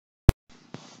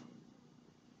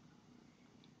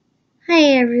Hi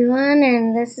everyone,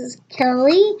 and this is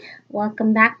Kelly.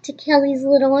 Welcome back to Kelly's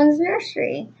Little Ones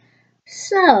Nursery.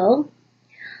 So,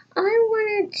 I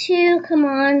wanted to come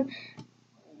on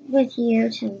with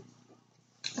you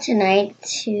tonight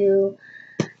to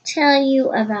tell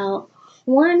you about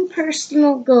one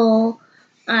personal goal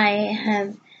I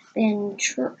have been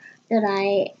that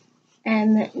I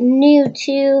am new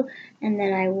to and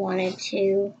that I wanted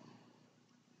to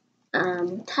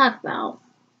talk about.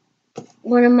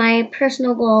 One of my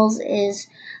personal goals is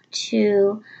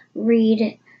to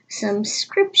read some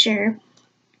scripture,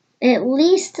 at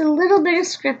least a little bit of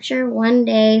scripture one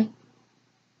day,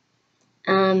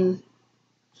 or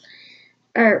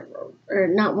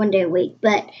not one day a week,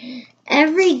 but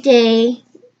every day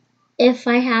if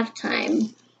I have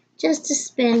time, just to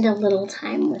spend a little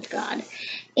time with God.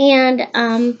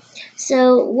 And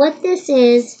so what this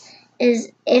is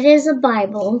it is a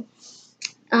Bible.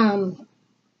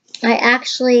 I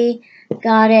actually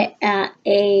got it at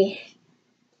a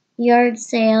yard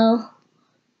sale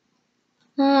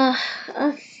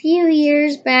a few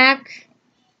years back.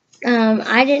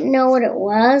 I didn't know what it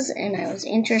was, and I was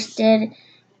interested,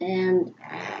 and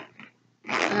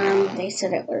they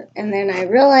said it was, and then I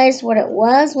realized what it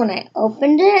was when I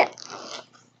opened it,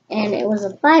 and it was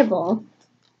a Bible.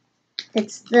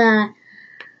 It's the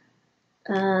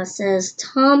says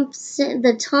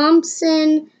the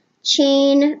Thompson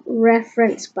Chain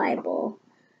Reference Bible,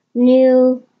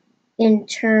 New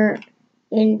International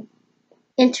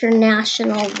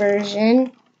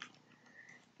Version.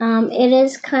 It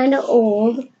is kind of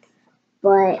old,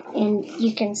 and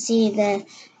you can see the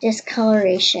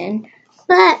discoloration.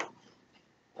 But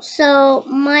so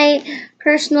my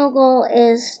personal goal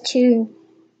is to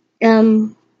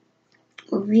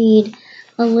read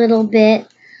a little bit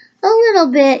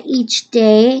each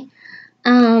day.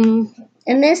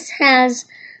 And this has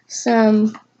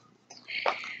some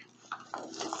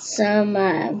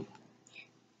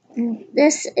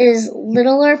this is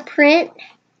littler print,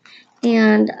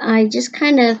 and I just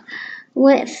kind of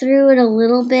went through it a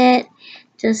little bit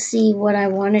to see what I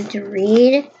wanted to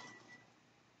read.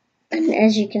 And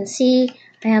as you can see,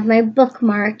 I have my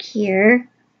bookmark here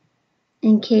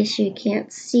in case you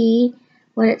can't see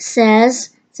what it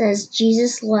says. It says,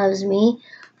 Jesus loves me,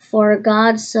 for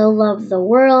God so loved the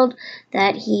world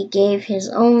that he gave his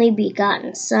only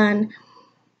begotten Son,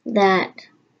 that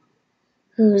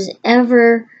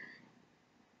whosoever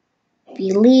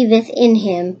believeth in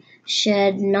him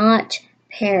should not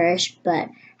perish, but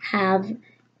have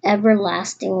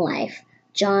everlasting life.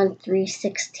 John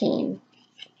 3:16.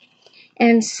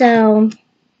 And so,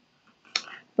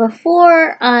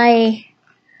 before I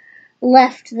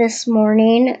left this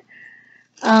morning,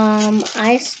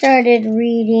 I started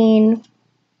reading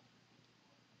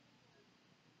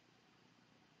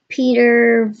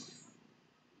Peter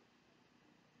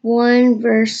 1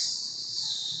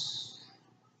 verse.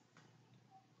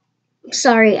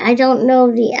 Sorry, I don't know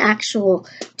the actual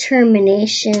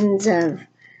terminations of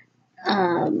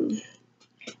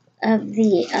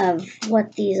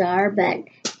what these are, but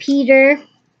Peter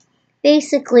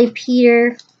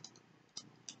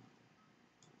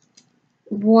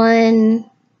 1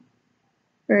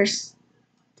 verse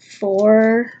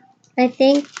 4, I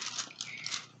think,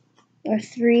 or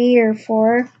 3 or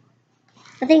 4.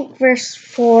 I think verse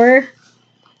 4.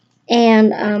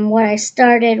 And what I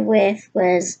started with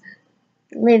was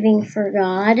living for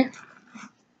God.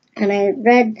 And I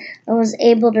was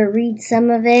able to read some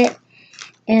of it.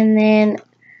 And then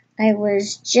I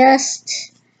was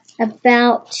just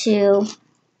about to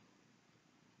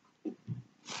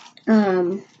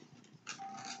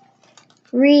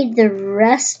read the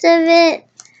rest of it.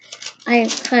 I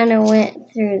kind of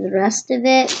went through the rest of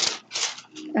it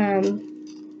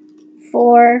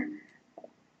for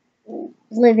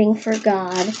living for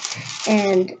God,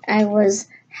 and I was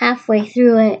halfway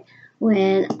through it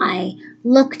when I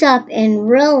looked up and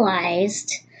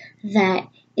realized that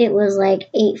it was like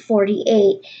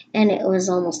 8:48 and it was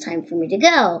almost time for me to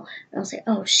go. I was like,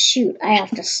 oh shoot, I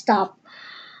have to stop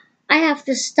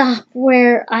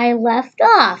where I left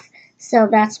off. So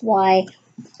that's why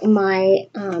my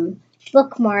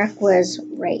bookmark was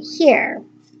right here.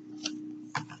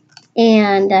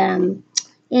 And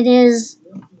it is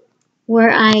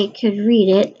where I could read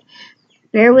it.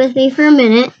 Bear with me for a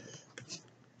minute.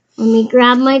 Let me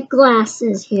grab my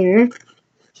glasses here.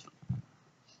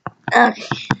 Okay,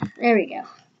 there we go.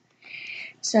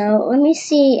 So let me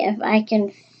see if I can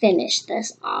finish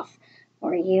this off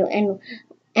for you. And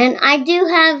I do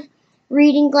have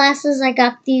reading glasses. I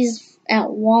got these at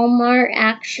Walmart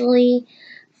actually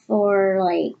for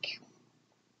like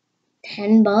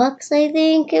 $10, I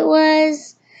think it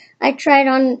was. I tried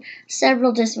on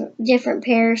several different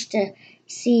pairs to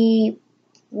see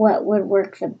what would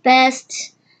work the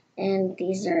best, and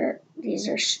these are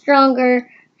stronger,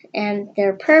 and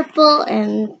they're purple,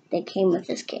 and they came with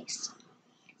this case.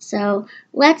 So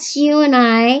let's you and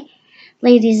I,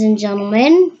 ladies and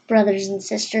gentlemen, brothers and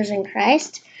sisters in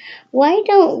Christ, why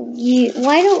don't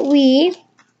we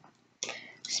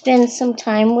spend some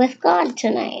time with God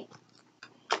tonight?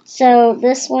 So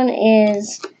this one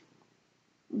is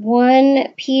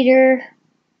 1 Peter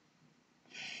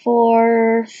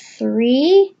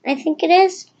 4:3, I think it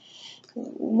is.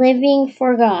 Living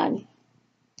for God.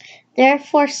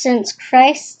 Therefore, since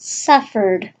Christ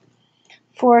suffered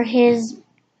in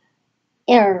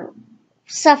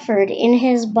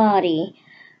his body,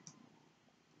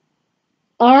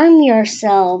 arm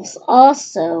yourselves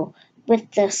also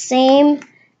with the same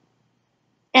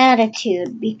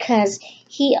attitude, because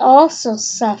he also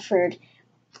suffered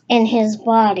in his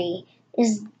body.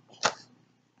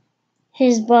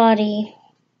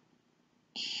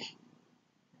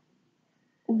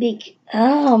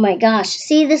 Oh my gosh.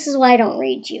 See, this is why I don't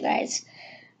read, you guys.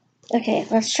 Okay,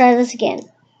 let's try this again.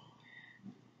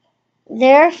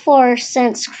 Therefore,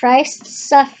 since Christ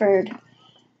suffered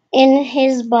in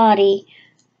his body,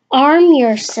 arm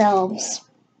yourselves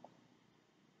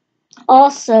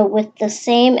also with the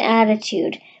same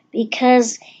attitude,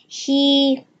 because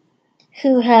he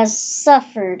who has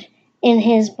suffered in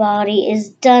his body is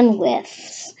done with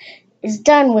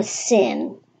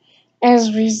sin. As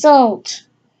a result,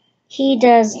 he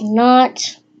does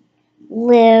not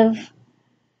live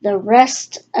the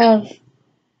rest of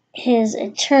his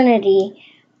eternally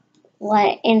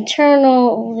life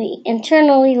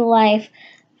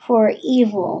for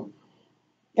evil,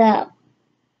 the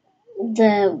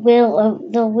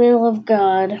will of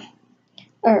God,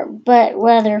 but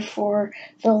rather for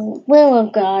the will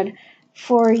of God.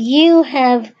 For you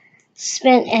have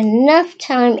spent enough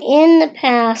time in the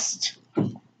past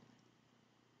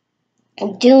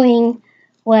doing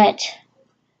what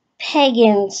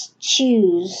pagans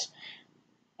choose,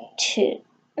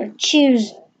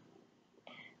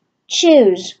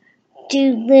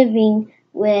 living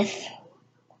with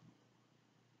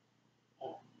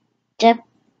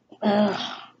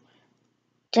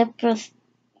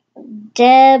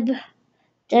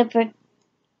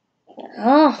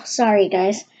sorry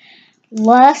guys,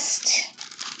 lust,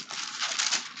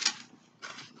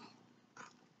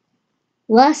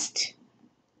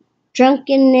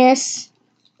 drunkenness,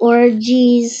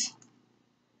 orgies.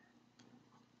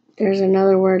 There's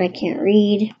another word I can't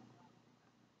read.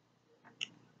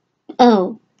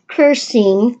 Oh,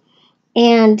 cursing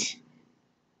and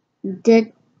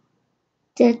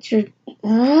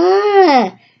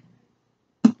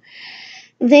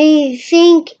they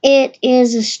think it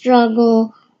is a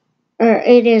struggle, or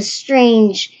it is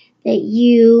strange that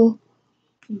you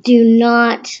do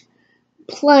not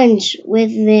plunge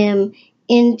with them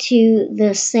into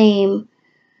the same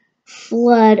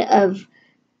flood of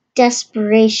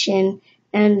desperation,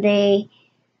 and they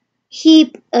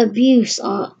heap abuse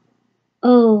on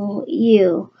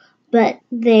you, but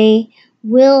they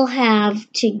will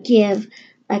have to give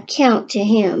account to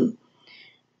him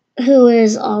who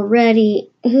is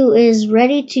ready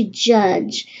to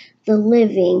judge the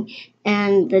living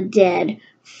and the dead.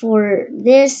 For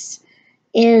this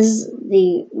is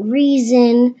the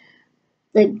reason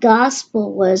the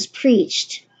gospel was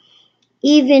preached,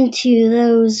 even to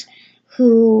those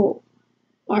who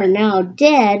are now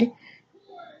dead,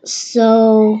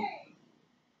 so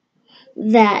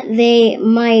that they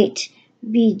might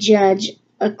be judged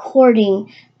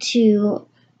according to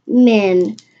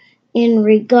men in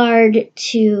regard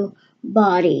to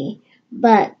body,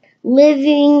 but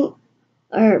live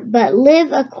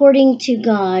according to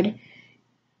God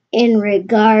in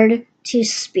regard to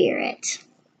spirit.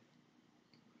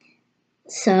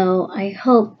 So I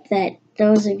hope that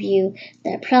those of you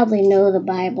that probably know the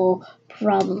Bible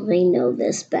probably know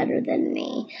this better than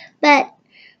me. But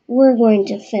we're going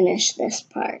to finish this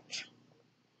part.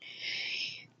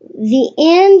 The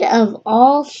end of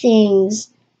all things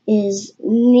is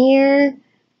near.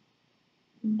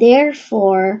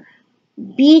 Therefore,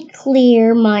 be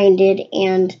clear-minded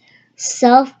and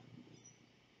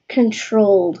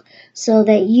self-controlled, so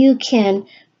that you can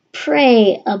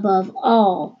pray above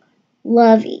all.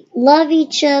 Love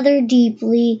each other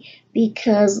deeply,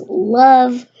 because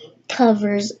love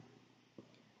covers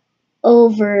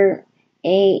over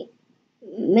a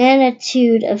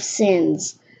multitude of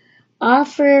sins.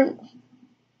 Offer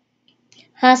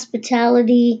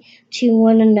hospitality to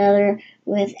one another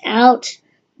without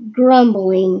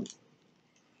grumbling.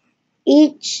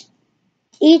 Each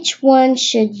Each one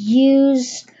should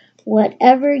use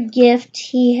whatever gift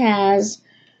he has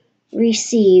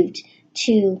received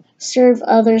to serve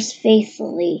others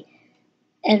faithfully,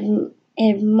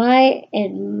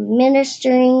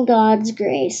 administering God's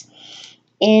grace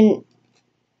in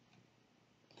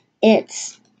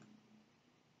its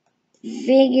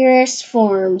vigorous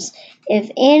forms.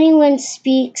 If anyone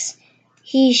speaks,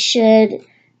 he should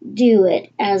do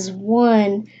it as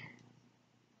one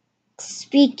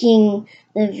speaking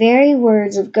the very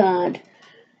words of God.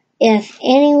 If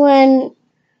anyone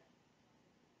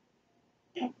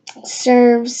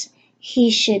serves,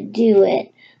 he should do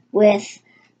it with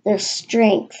the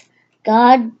strength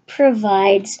God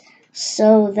provides,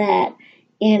 so that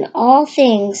in all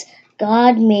things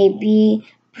God may be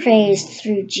praised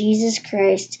through Jesus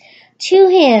Christ. To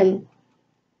him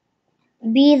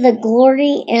be the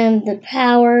glory and the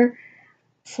power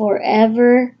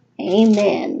forever.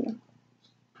 Amen.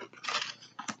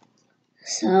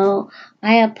 So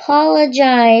I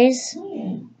apologize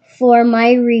for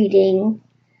my reading.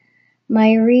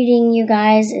 My reading, you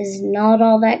guys, is not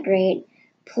all that great.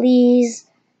 Please,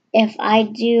 if I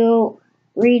do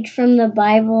read from the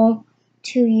Bible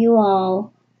to you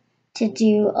all,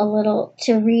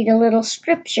 to read a little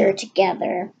scripture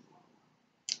together,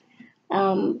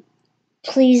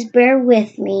 please bear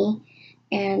with me,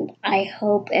 and I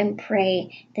hope and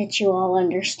pray that you all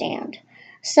understand.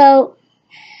 So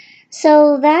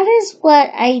that is what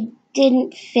I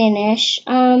didn't finish.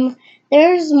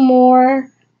 There's more,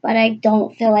 but I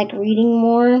don't feel like reading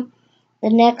more. The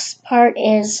next part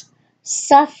is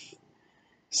suffering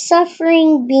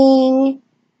being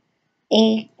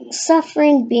a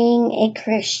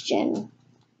Christian.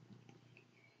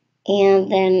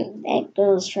 And then it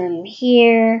goes from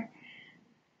here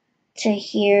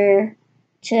to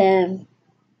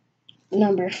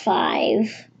number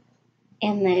 5.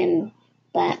 And then,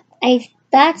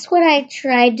 that's what I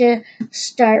tried to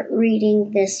start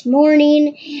reading this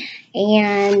morning.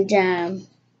 And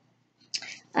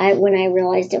when I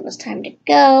realized it was time to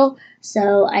go.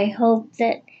 So I hope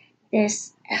that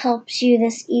this helps you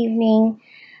this evening.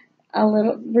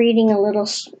 Reading a little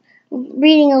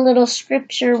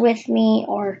scripture with me,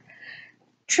 or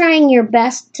trying your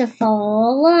best to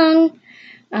follow along.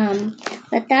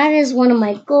 But that is one of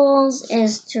my goals,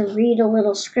 is to read a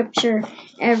little scripture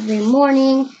every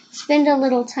morning, spend a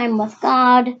little time with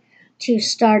God to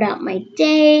start out my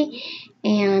day,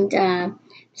 and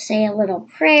say a little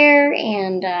prayer,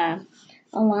 and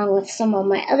along with some of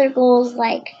my other goals,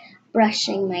 like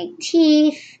brushing my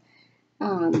teeth,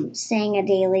 saying a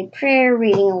daily prayer,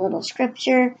 reading a little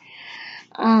scripture.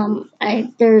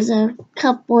 There's a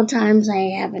couple of times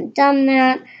I haven't done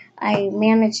that. I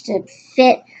managed to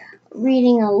fit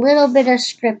reading a little bit of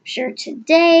scripture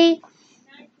today.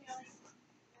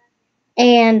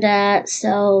 And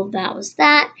so that was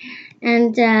that.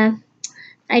 And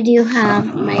I do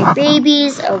have my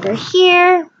babies over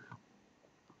here.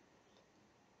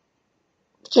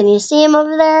 Can you see them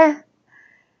over there?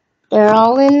 They're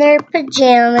all in their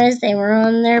pajamas. They were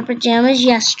in their pajamas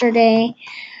yesterday.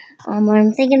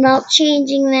 I'm thinking about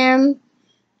changing them.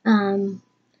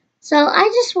 So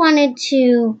I just wanted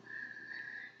to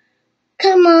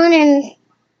come on and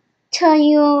tell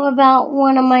you about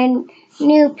one of my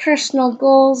new personal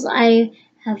goals I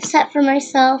have set for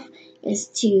myself, is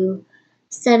to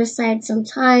set aside some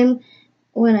time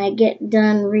when I get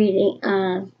done reading,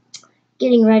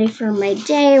 getting ready for my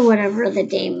day, whatever the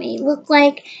day may look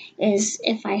like, is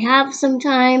if I have some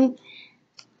time,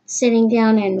 sitting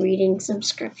down and reading some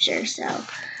scripture. So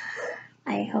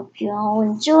I hope you all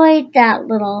enjoyed that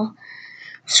little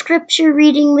scripture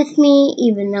reading with me,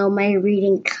 even though my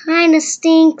reading kind of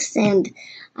stinks, and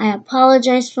I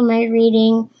apologize for my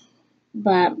reading,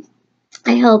 but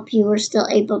I hope you were still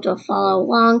able to follow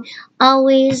along.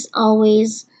 Always,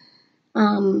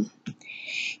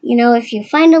 if you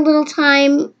find a little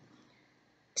time,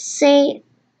 say,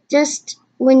 just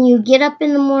when you get up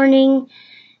in the morning,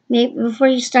 maybe before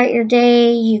you start your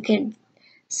day, you could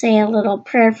say a little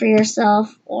prayer for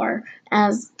yourself, or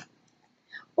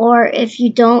if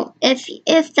you don't,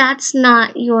 if that's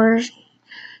not your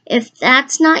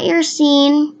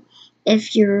scene,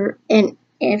 if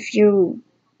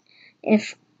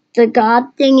the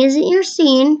God thing isn't your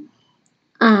scene,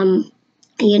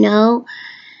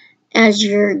 as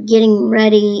you're getting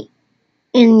ready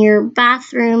in your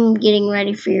bathroom, getting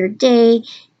ready for your day,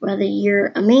 whether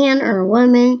you're a man or a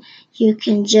woman, you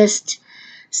can just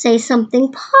say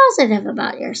something positive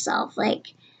about yourself,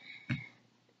 like,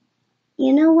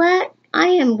 you know what? I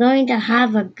am going to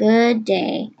have a good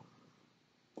day.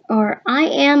 Or I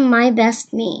am my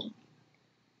best me.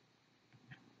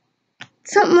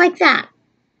 Something like that.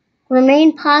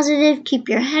 Remain positive. Keep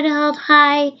your head held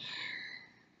high.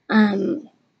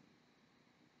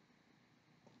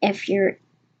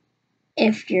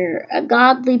 If you're a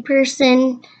godly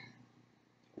person,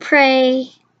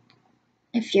 pray.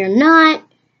 If you're not,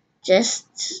 just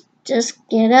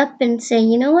get up and say,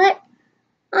 you know what?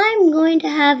 I'm going to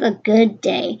have a good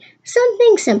day.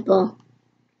 Something simple.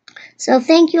 So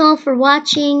thank you all for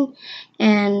watching,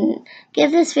 and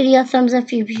give this video a thumbs up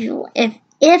if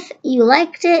you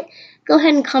liked it. Go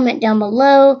ahead and comment down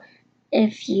below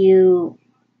if you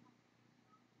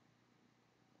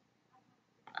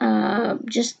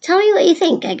just tell me what you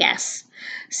think, I guess.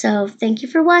 So thank you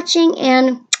for watching,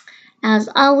 and as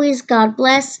always, God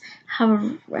bless.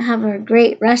 Have a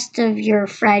great rest of your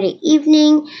Friday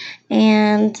evening,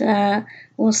 and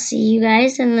we'll see you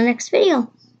guys in the next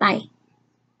video. Bye.